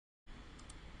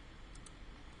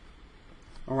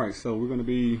Alright, so we're going to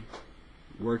be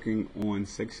working on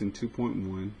section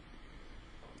 2.1.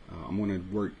 I'm going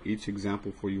to work each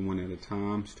example for you one at a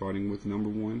time, starting with number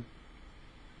 1.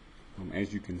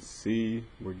 As you can see,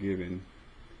 we're given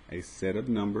a set of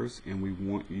numbers and we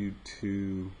want you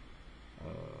to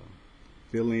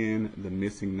fill in the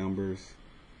missing numbers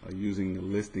using the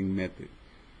listing method.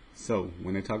 So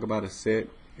when they talk about a set,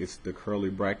 it's the curly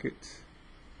brackets,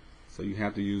 so you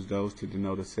have to use those to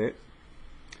denote a set,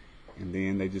 and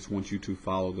then they just want you to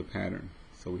follow the pattern.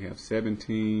 So we have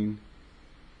 17,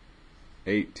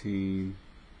 18,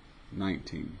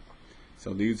 19.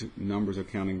 So these numbers are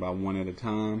counting by one at a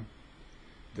time.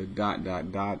 The dot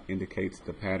dot dot indicates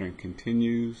the pattern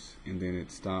continues, and then it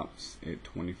stops at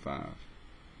 25.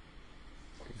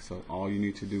 Okay, so all you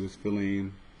need to do is fill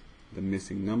in the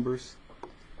missing numbers,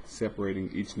 separating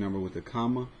each number with a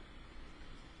comma.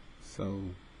 So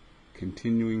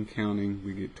continuing counting,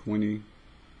 we get 20,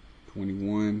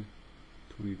 21,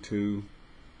 22,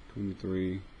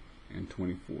 23, and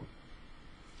 24.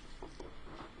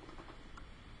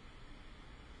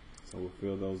 So we'll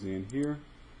fill those in here.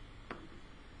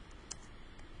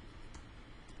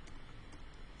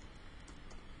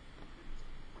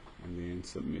 And then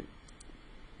submit.